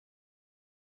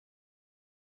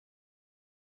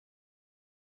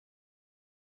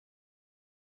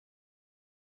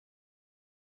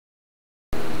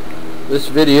This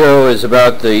video is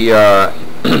about the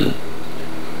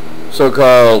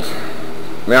so-called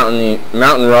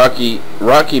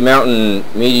Rocky Mountain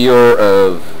meteor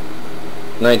of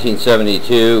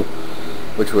 1972,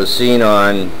 which was seen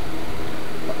on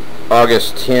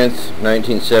August 10th,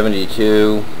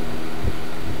 1972.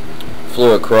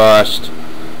 Flew across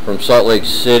from Salt Lake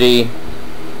City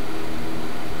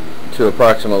to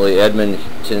approximately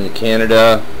Edmonton,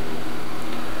 Canada.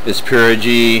 Its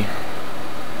perigee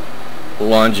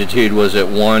longitude was at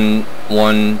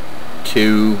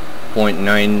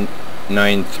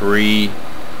 112.993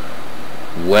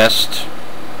 west,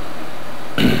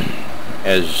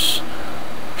 as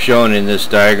shown in this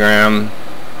diagram.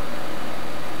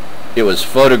 It was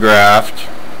photographed.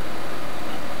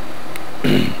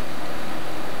 The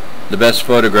best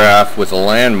photograph with a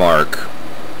landmark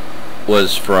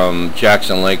was from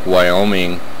Jackson Lake,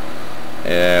 Wyoming,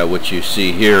 which you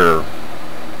see here,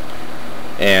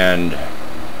 and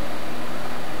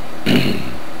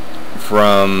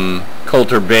from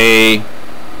Coulter Bay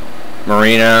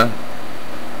Marina,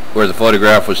 where the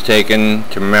photograph was taken,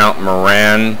 to Mount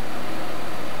Moran,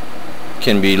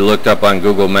 can be looked up on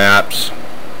Google Maps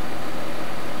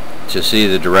to see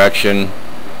the direction.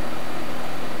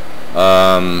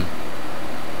 And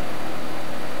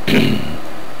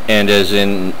as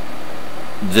in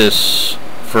this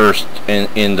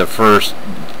in the first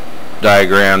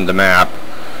diagram, the map,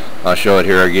 I'll show it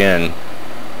here again.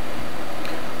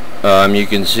 You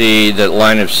can see that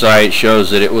line of sight shows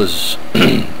that it was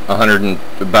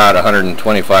about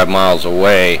 125 miles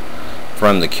away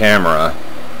from the camera,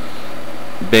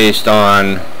 based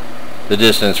on the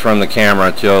distance from the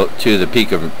camera to the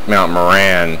peak of Mount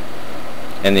Moran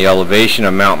and the elevation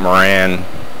of Mount Moran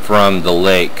from the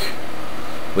lake,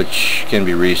 which can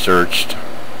be researched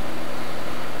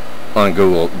on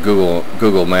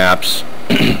Google Maps.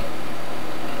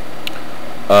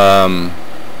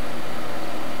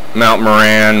 Mount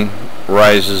Moran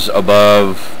rises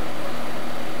above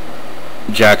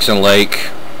Jackson Lake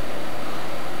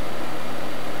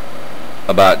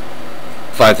about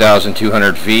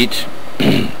 5,200 feet,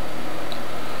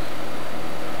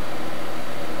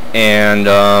 and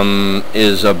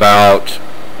is about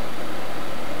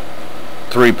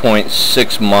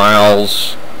 3.6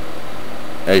 miles,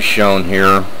 as shown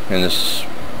here in this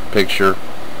picture,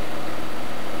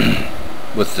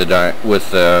 with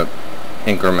the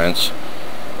increments,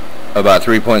 about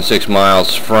 3.6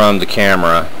 miles from the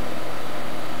camera.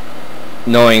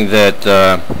 Knowing that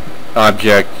the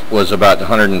object was about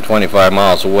 125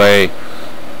 miles away,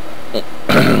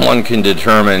 one can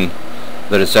determine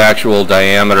that its actual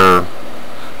diameter,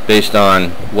 based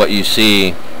on what you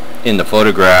see in the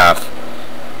photograph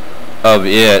of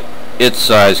its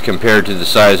size compared to the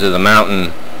size of the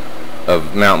mountain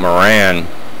of Mount Moran,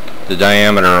 the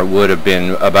diameter would have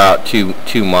been about 2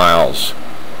 miles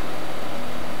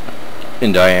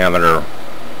in diameter.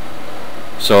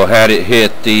 So had it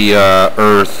hit the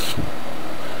Earth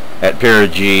at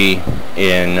perigee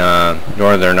in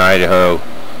northern Idaho,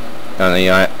 on the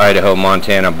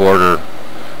Idaho-Montana border,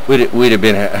 we'd have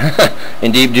been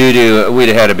in deep doo-doo. We'd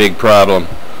have had a big problem.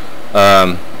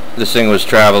 This thing was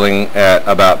traveling at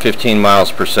about 15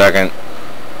 miles per second,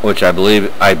 which I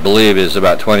believe is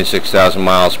about 26,000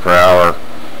 miles per hour.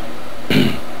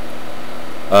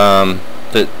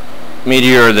 The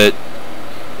meteor that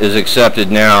is accepted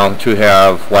now to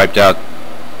have wiped out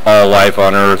all life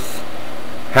on Earth,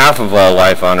 half of all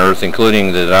life on Earth,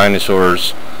 including the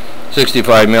dinosaurs,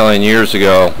 65 million years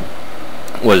ago,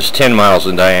 was 10 miles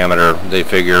in diameter, they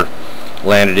figure.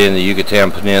 Landed in the Yucatan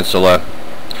Peninsula.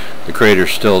 The crater's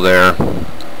still there.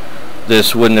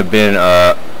 This wouldn't have been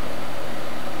a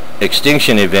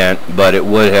extinction event, but it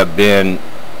would have been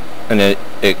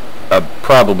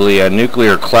probably a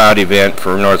nuclear cloud event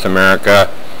for North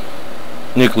America,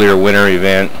 nuclear winter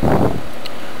event,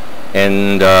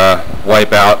 and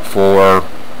wipe out for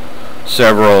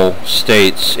several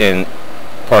states in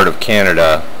part of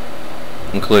Canada,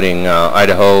 including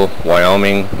Idaho,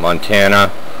 Wyoming,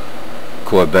 Montana,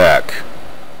 Quebec.